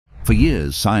For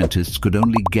years, scientists could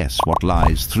only guess what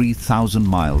lies 3,000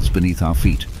 miles beneath our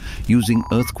feet, using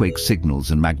earthquake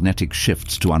signals and magnetic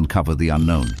shifts to uncover the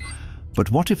unknown.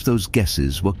 But what if those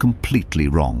guesses were completely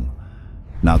wrong?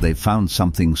 Now they've found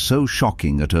something so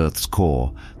shocking at Earth's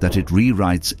core that it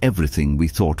rewrites everything we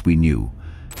thought we knew,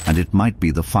 and it might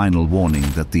be the final warning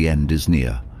that the end is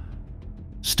near.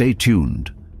 Stay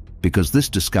tuned, because this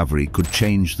discovery could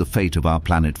change the fate of our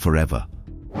planet forever.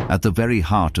 At the very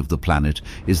heart of the planet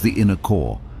is the inner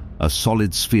core, a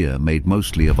solid sphere made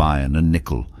mostly of iron and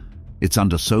nickel. It's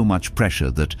under so much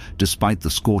pressure that, despite the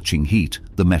scorching heat,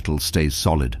 the metal stays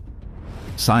solid.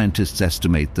 Scientists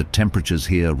estimate that temperatures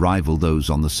here rival those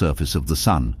on the surface of the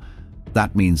Sun.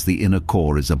 That means the inner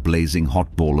core is a blazing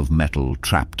hot ball of metal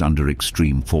trapped under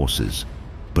extreme forces.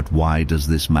 But why does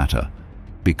this matter?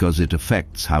 Because it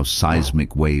affects how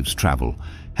seismic waves travel,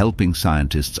 helping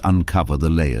scientists uncover the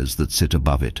layers that sit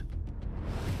above it.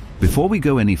 Before we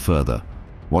go any further,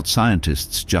 what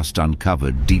scientists just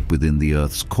uncovered deep within the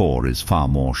Earth's core is far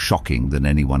more shocking than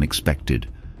anyone expected.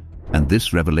 And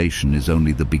this revelation is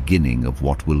only the beginning of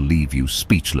what will leave you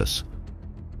speechless.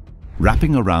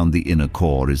 Wrapping around the inner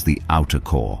core is the outer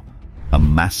core, a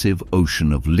massive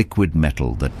ocean of liquid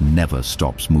metal that never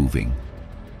stops moving.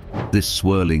 This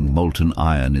swirling molten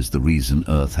iron is the reason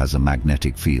Earth has a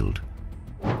magnetic field.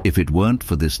 If it weren't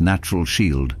for this natural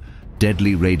shield,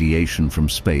 deadly radiation from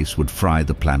space would fry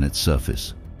the planet's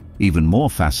surface. Even more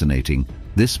fascinating,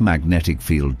 this magnetic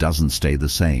field doesn't stay the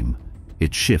same.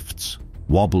 It shifts,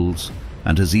 wobbles,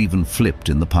 and has even flipped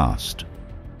in the past.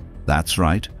 That's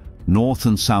right, North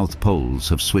and South poles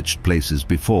have switched places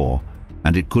before,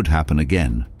 and it could happen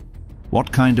again.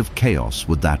 What kind of chaos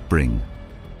would that bring?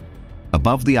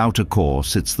 Above the outer core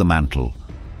sits the mantle,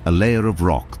 a layer of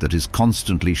rock that is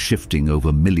constantly shifting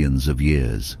over millions of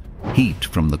years. Heat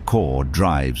from the core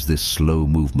drives this slow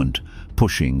movement,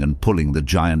 pushing and pulling the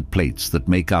giant plates that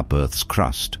make up Earth's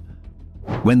crust.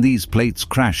 When these plates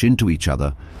crash into each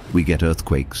other, we get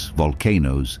earthquakes,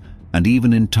 volcanoes, and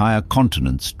even entire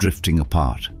continents drifting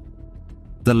apart.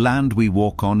 The land we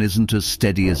walk on isn't as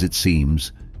steady as it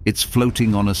seems. It's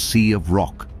floating on a sea of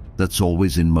rock that's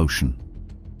always in motion.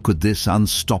 Could this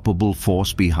unstoppable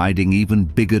force be hiding even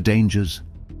bigger dangers?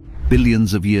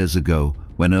 Billions of years ago,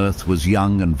 when Earth was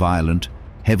young and violent,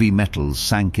 heavy metals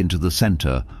sank into the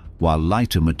center while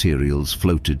lighter materials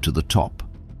floated to the top.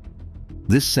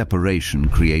 This separation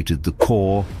created the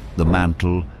core, the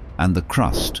mantle, and the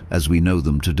crust as we know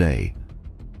them today.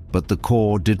 But the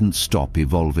core didn't stop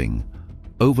evolving.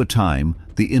 Over time,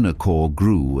 the inner core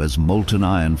grew as molten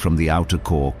iron from the outer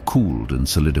core cooled and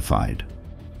solidified.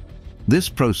 This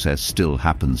process still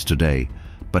happens today,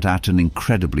 but at an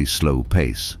incredibly slow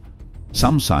pace.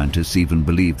 Some scientists even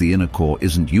believe the inner core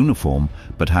isn't uniform,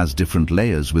 but has different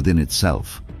layers within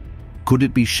itself. Could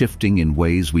it be shifting in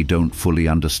ways we don't fully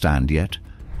understand yet?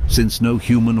 Since no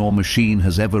human or machine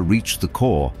has ever reached the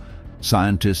core,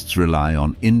 scientists rely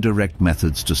on indirect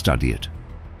methods to study it.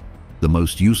 The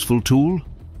most useful tool?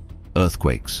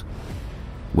 Earthquakes.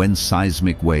 When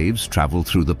seismic waves travel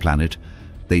through the planet,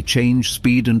 they change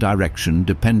speed and direction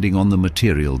depending on the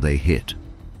material they hit.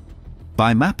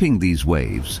 By mapping these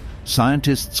waves,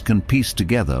 scientists can piece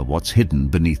together what's hidden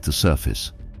beneath the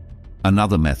surface.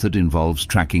 Another method involves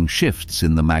tracking shifts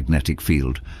in the magnetic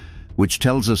field, which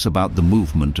tells us about the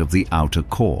movement of the outer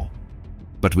core.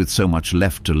 But with so much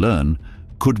left to learn,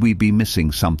 could we be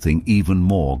missing something even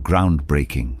more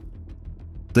groundbreaking?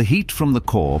 The heat from the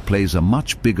core plays a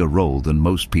much bigger role than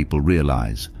most people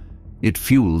realize. It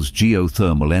fuels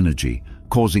geothermal energy,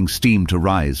 causing steam to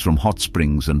rise from hot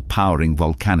springs and powering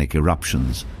volcanic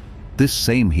eruptions. This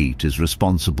same heat is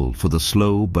responsible for the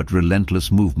slow but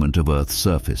relentless movement of Earth's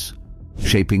surface,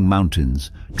 shaping mountains,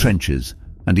 trenches,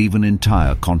 and even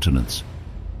entire continents.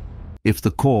 If the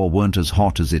core weren't as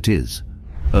hot as it is,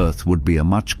 Earth would be a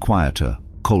much quieter,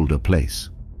 colder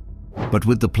place. But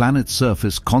with the planet's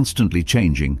surface constantly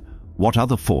changing, what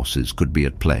other forces could be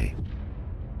at play?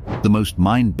 The most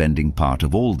mind-bending part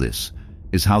of all this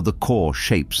is how the core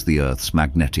shapes the Earth's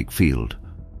magnetic field.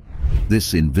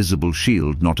 This invisible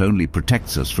shield not only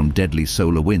protects us from deadly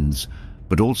solar winds,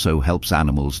 but also helps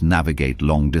animals navigate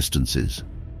long distances.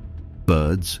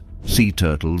 Birds, sea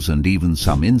turtles, and even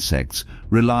some insects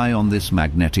rely on this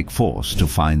magnetic force to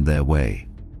find their way.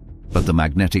 But the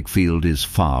magnetic field is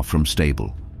far from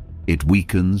stable. It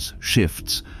weakens,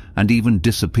 shifts, and even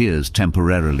disappears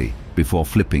temporarily before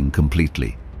flipping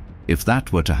completely. If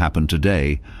that were to happen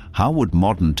today, how would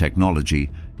modern technology,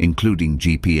 including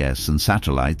GPS and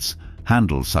satellites,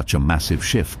 handle such a massive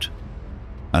shift?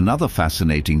 Another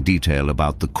fascinating detail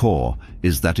about the core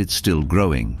is that it's still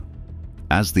growing.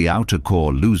 As the outer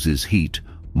core loses heat,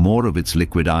 More of its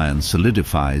liquid iron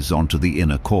solidifies onto the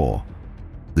inner core.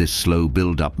 This slow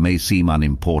build-up may seem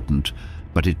unimportant,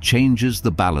 but it changes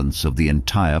the balance of the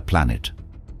entire planet.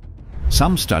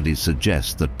 Some studies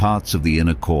suggest that parts of the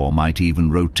inner core might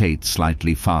even rotate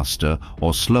slightly faster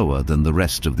or slower than the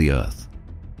rest of the Earth.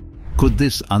 Could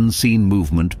this unseen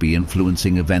movement be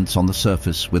influencing events on the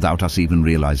surface without us even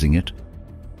realizing it?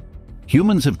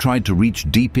 Humans have tried to reach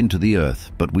deep into the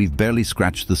Earth, but we've barely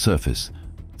scratched the surface.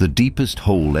 The deepest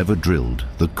hole ever drilled,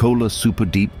 the Kola Super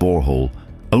Deep Borehole,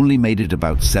 only made it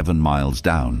about 7 miles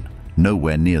down,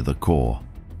 nowhere near the core.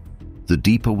 The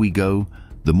deeper we go,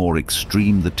 the more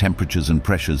extreme the temperatures and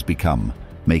pressures become,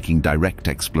 making direct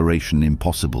exploration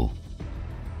impossible.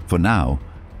 For now,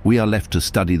 we are left to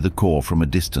study the core from a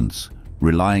distance,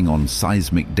 relying on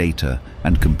seismic data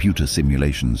and computer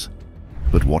simulations.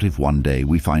 But what if one day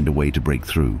we find a way to break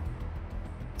through?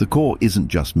 The core isn't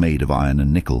just made of iron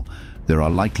and nickel. There are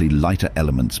likely lighter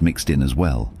elements mixed in as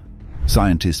well.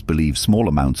 Scientists believe small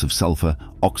amounts of sulfur,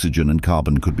 oxygen and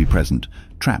carbon could be present,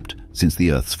 trapped since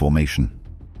the Earth's formation.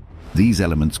 These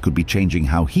elements could be changing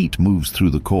how heat moves through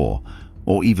the core,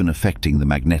 or even affecting the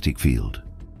magnetic field.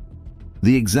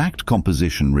 The exact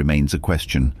composition remains a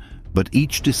question, but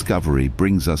each discovery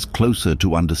brings us closer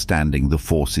to understanding the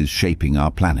forces shaping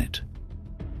our planet.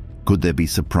 Could there be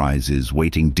surprises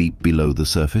waiting deep below the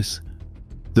surface?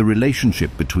 The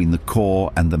relationship between the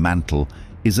core and the mantle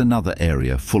is another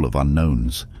area full of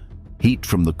unknowns. Heat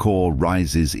from the core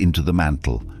rises into the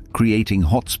mantle, creating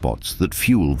hotspots that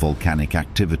fuel volcanic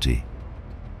activity.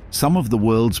 Some of the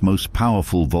world's most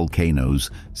powerful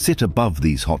volcanoes sit above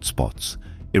these hotspots,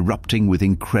 erupting with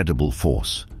incredible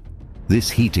force. This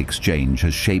heat exchange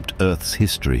has shaped Earth's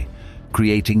history,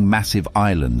 creating massive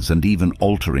islands and even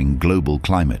altering global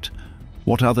climate.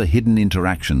 What other hidden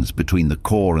interactions between the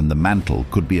core and the mantle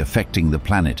could be affecting the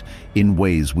planet in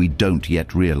ways we don't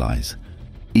yet realize?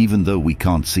 Even though we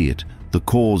can't see it, the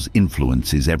core's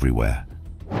influence is everywhere.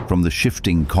 From the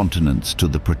shifting continents to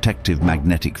the protective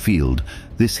magnetic field,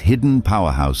 this hidden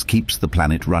powerhouse keeps the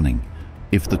planet running.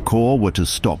 If the core were to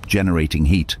stop generating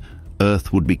heat,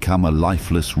 Earth would become a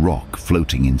lifeless rock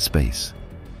floating in space.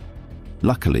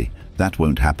 Luckily, that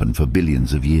won't happen for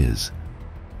billions of years.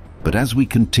 But as we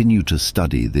continue to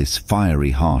study this fiery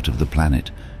heart of the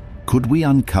planet, could we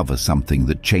uncover something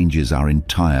that changes our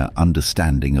entire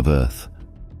understanding of Earth?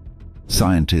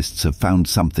 Scientists have found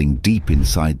something deep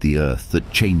inside the Earth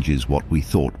that changes what we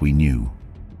thought we knew.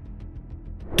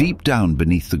 Deep down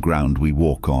beneath the ground we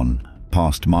walk on,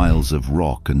 past miles of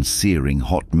rock and searing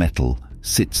hot metal,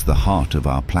 sits the heart of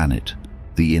our planet,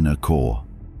 the inner core.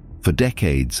 For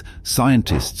decades,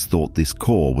 scientists thought this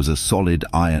core was a solid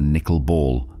iron-nickel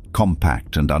ball,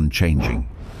 compact and unchanging.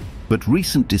 But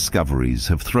recent discoveries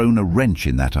have thrown a wrench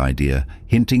in that idea,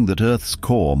 hinting that Earth's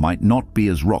core might not be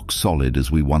as rock-solid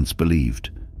as we once believed.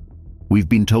 We've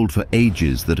been told for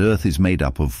ages that Earth is made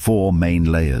up of 4 main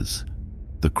layers: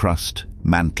 the crust,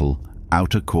 mantle,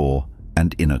 outer core,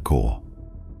 and inner core.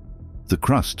 The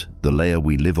crust, the layer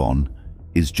we live on,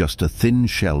 is just a thin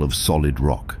shell of solid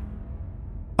rock.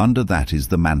 Under that is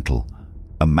the mantle,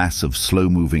 a mass of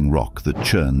slow-moving rock that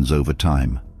churns over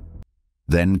time.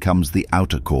 Then comes the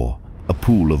outer core, a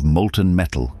pool of molten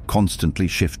metal constantly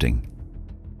shifting.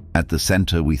 At the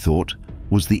center, we thought,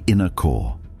 was the inner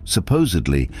core,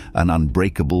 supposedly an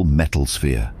unbreakable metal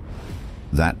sphere.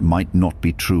 That might not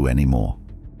be true anymore.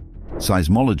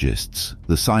 Seismologists,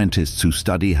 the scientists who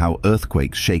study how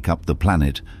earthquakes shake up the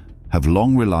planet, have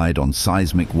long relied on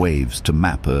seismic waves to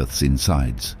map Earth's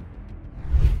insides.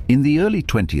 In the early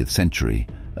 20th century,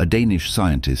 a Danish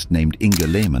scientist named Inge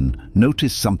Lehmann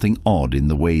noticed something odd in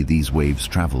the way these waves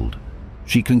traveled.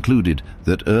 She concluded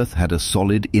that Earth had a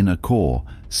solid inner core,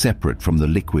 separate from the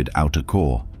liquid outer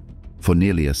core. For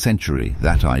nearly a century,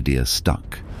 that idea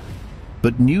stuck.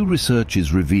 But new research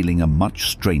is revealing a much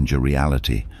stranger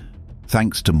reality.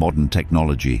 Thanks to modern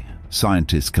technology,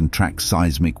 scientists can track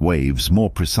seismic waves more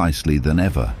precisely than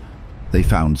ever. They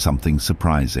found something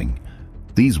surprising.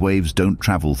 These waves don't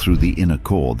travel through the inner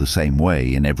core the same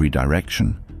way in every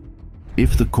direction.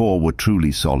 If the core were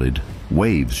truly solid,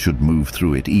 waves should move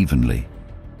through it evenly.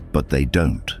 But they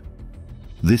don't.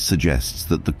 This suggests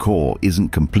that the core isn't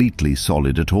completely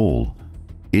solid at all.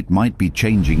 It might be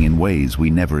changing in ways we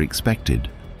never expected.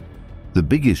 The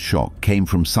biggest shock came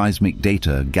from seismic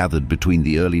data gathered between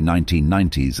the early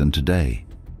 1990s and today.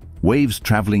 Waves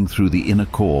traveling through the inner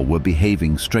core were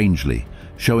behaving strangely,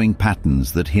 showing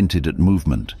patterns that hinted at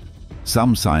movement.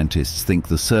 Some scientists think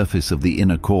the surface of the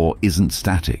inner core isn't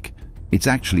static. It's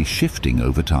actually shifting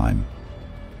over time.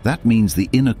 That means the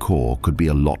inner core could be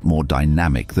a lot more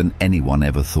dynamic than anyone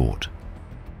ever thought.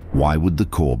 Why would the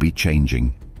core be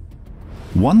changing?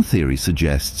 One theory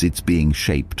suggests it's being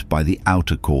shaped by the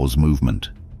outer core's movement.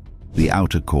 The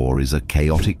outer core is a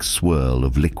chaotic swirl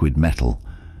of liquid metal,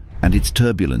 and its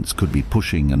turbulence could be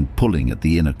pushing and pulling at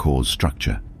the inner core's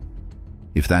structure.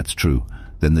 If that's true,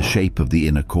 then the shape of the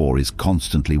inner core is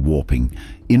constantly warping,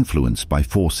 influenced by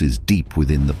forces deep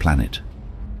within the planet.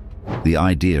 The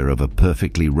idea of a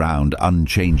perfectly round,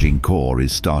 unchanging core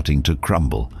is starting to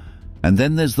crumble. And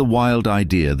then there's the wild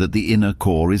idea that the inner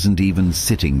core isn't even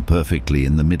sitting perfectly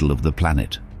in the middle of the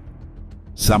planet.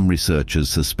 Some researchers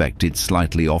suspect it's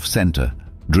slightly off-center,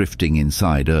 drifting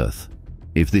inside Earth.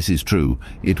 If this is true,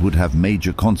 it would have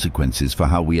major consequences for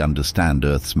how we understand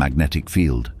Earth's magnetic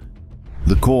field.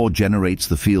 The core generates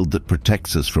the field that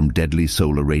protects us from deadly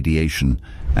solar radiation,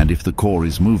 and if the core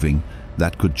is moving,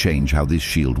 that could change how this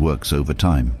shield works over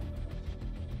time.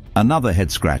 Another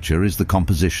head-scratcher is the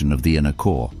composition of the inner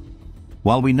core.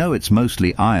 While we know it's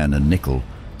mostly iron and nickel,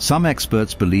 some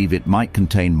experts believe it might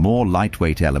contain more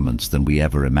lightweight elements than we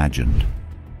ever imagined.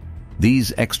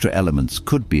 These extra elements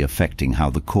could be affecting how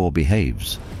the core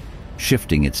behaves,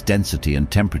 shifting its density and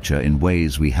temperature in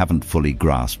ways we haven't fully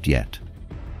grasped yet.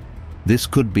 This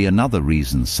could be another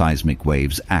reason seismic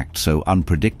waves act so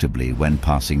unpredictably when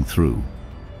passing through.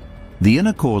 The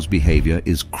inner core's behavior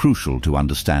is crucial to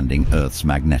understanding Earth's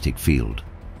magnetic field.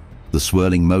 The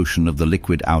swirling motion of the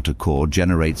liquid outer core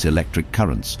generates electric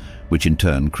currents, which in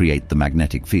turn create the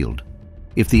magnetic field.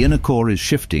 If the inner core is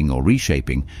shifting or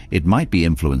reshaping, it might be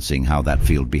influencing how that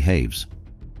field behaves.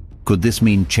 Could this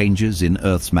mean changes in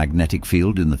Earth's magnetic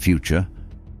field in the future?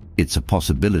 It's a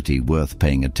possibility worth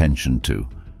paying attention to.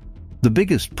 The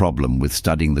biggest problem with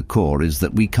studying the core is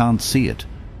that we can't see it.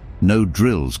 No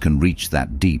drills can reach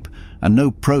that deep, and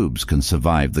no probes can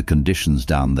survive the conditions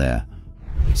down there.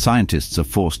 Scientists are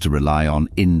forced to rely on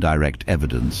indirect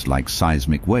evidence like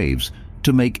seismic waves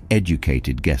to make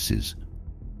educated guesses.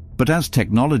 But as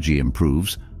technology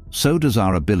improves, so does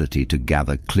our ability to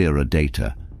gather clearer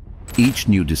data. Each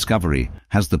new discovery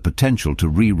has the potential to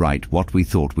rewrite what we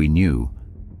thought we knew.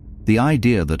 The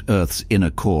idea that Earth's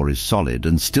inner core is solid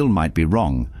and still might be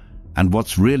wrong, and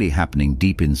what's really happening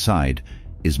deep inside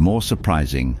is more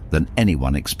surprising than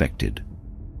anyone expected.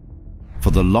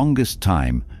 For the longest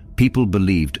time, people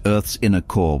believed Earth's inner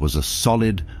core was a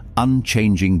solid,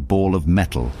 unchanging ball of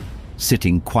metal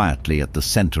sitting quietly at the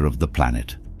center of the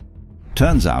planet.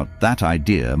 Turns out that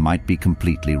idea might be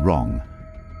completely wrong.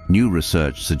 New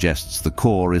research suggests the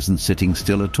core isn't sitting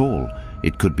still at all.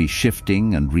 It could be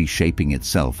shifting and reshaping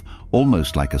itself,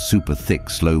 almost like a super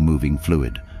thick, slow-moving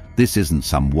fluid. This isn't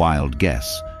some wild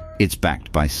guess. It's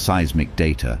backed by seismic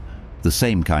data, the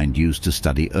same kind used to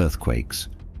study earthquakes.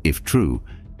 If true,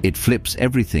 it flips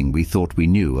everything we thought we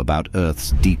knew about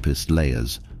Earth's deepest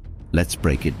layers. Let's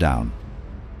break it down.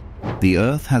 The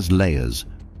Earth has layers,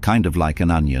 kind of like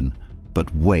an onion,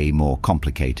 but way more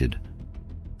complicated.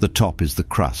 The top is the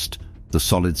crust, the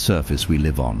solid surface we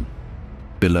live on.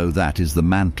 Below that is the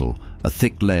mantle, a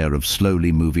thick layer of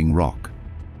slowly moving rock.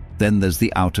 Then there's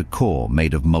the outer core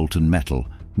made of molten metal,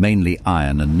 mainly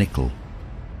iron and nickel.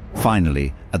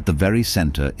 Finally, at the very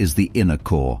center is the inner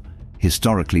core,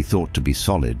 historically thought to be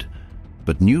solid,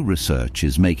 but new research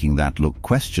is making that look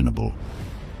questionable.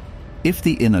 If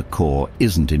the inner core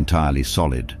isn't entirely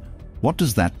solid, what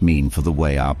does that mean for the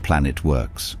way our planet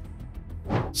works?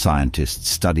 Scientists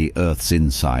study Earth's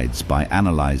insides by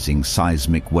analyzing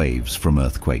seismic waves from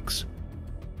earthquakes.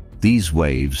 These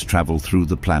waves travel through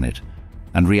the planet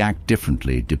and react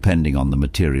differently depending on the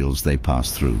materials they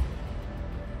pass through.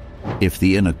 If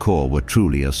the inner core were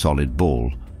truly a solid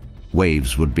ball,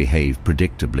 waves would behave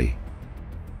predictably.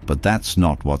 But that's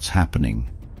not what's happening.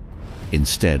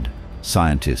 Instead,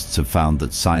 scientists have found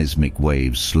that seismic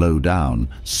waves slow down,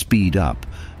 speed up,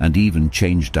 and even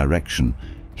change direction,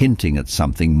 hinting at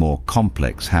something more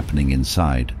complex happening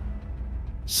inside.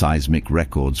 Seismic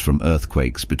records from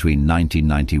earthquakes between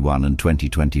 1991 and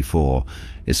 2024,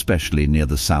 especially near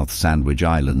the South Sandwich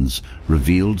Islands,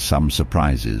 revealed some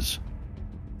surprises.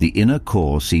 The inner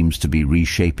core seems to be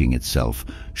reshaping itself,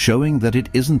 showing that it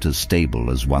isn't as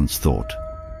stable as once thought.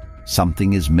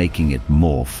 Something is making it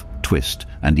morph, twist,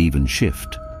 and even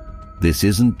shift. This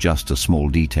isn't just a small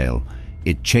detail.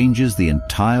 It changes the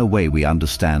entire way we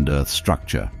understand Earth's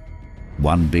structure.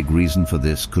 One big reason for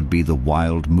this could be the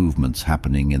wild movements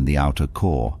happening in the outer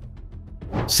core.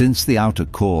 Since the outer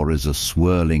core is a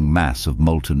swirling mass of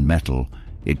molten metal,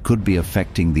 it could be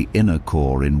affecting the inner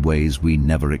core in ways we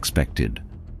never expected.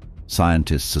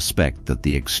 Scientists suspect that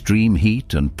the extreme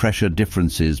heat and pressure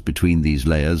differences between these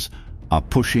layers are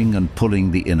pushing and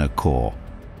pulling the inner core,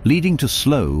 leading to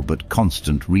slow but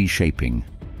constant reshaping.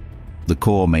 The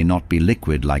core may not be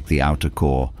liquid like the outer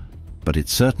core, but it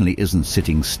certainly isn't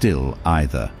sitting still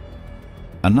either.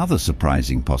 Another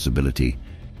surprising possibility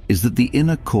is that the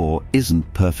inner core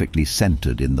isn't perfectly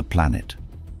centered in the planet.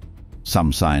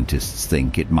 Some scientists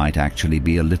think it might actually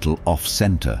be a little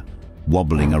off-center,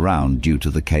 wobbling around due to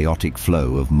the chaotic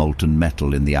flow of molten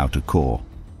metal in the outer core.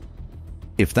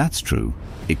 If that's true,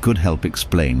 it could help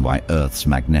explain why Earth's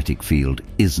magnetic field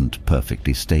isn't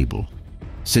perfectly stable.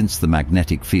 Since the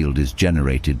magnetic field is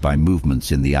generated by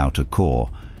movements in the outer core,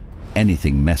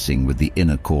 anything messing with the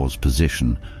inner core's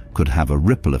position could have a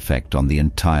ripple effect on the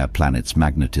entire planet's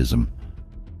magnetism.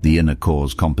 The inner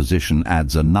core's composition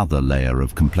adds another layer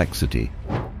of complexity.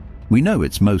 We know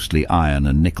it's mostly iron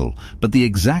and nickel, but the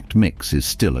exact mix is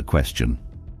still a question.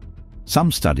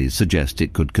 Some studies suggest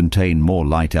it could contain more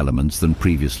light elements than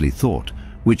previously thought,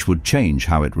 which would change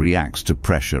how it reacts to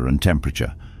pressure and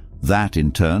temperature. That,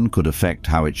 in turn, could affect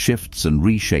how it shifts and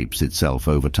reshapes itself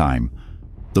over time.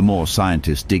 The more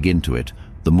scientists dig into it,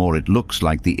 the more it looks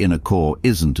like the inner core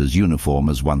isn't as uniform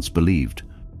as once believed.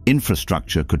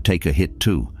 Infrastructure could take a hit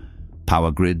too.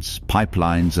 Power grids,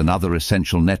 pipelines, and other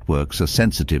essential networks are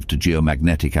sensitive to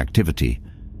geomagnetic activity.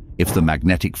 If the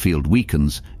magnetic field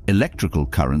weakens, electrical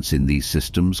currents in these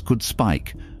systems could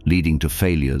spike, leading to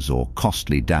failures or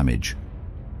costly damage.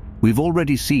 We've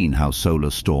already seen how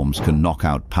solar storms can knock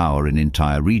out power in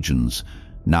entire regions.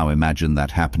 Now imagine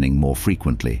that happening more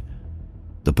frequently.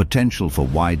 The potential for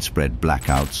widespread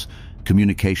blackouts,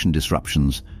 communication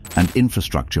disruptions, and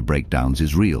infrastructure breakdowns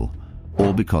is real,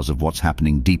 all because of what's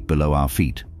happening deep below our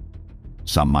feet.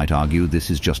 Some might argue this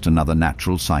is just another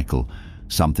natural cycle,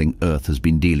 something Earth has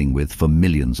been dealing with for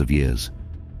millions of years.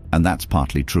 And that's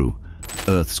partly true.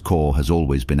 Earth's core has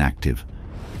always been active.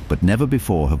 But never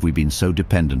before have we been so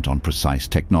dependent on precise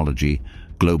technology,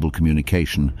 global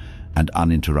communication, and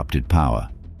uninterrupted power.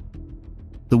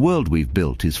 The world we've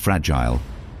built is fragile,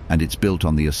 and it's built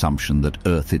on the assumption that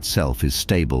Earth itself is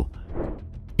stable.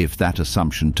 If that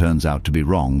assumption turns out to be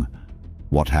wrong,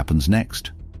 what happens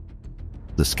next?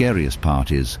 The scariest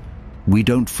part is, we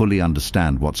don't fully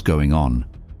understand what's going on.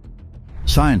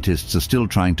 Scientists are still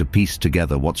trying to piece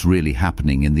together what's really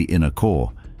happening in the inner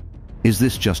core. Is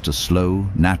this just a slow,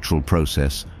 natural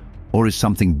process, or is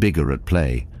something bigger at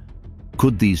play?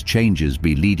 Could these changes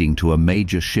be leading to a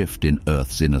major shift in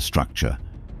Earth's inner structure?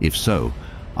 If so,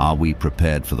 are we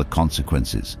prepared for the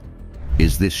consequences?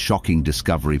 Is this shocking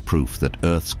discovery proof that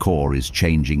Earth's core is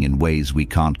changing in ways we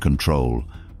can't control,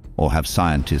 or have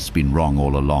scientists been wrong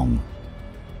all along?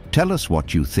 Tell us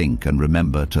what you think, and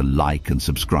remember to like and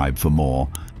subscribe for more.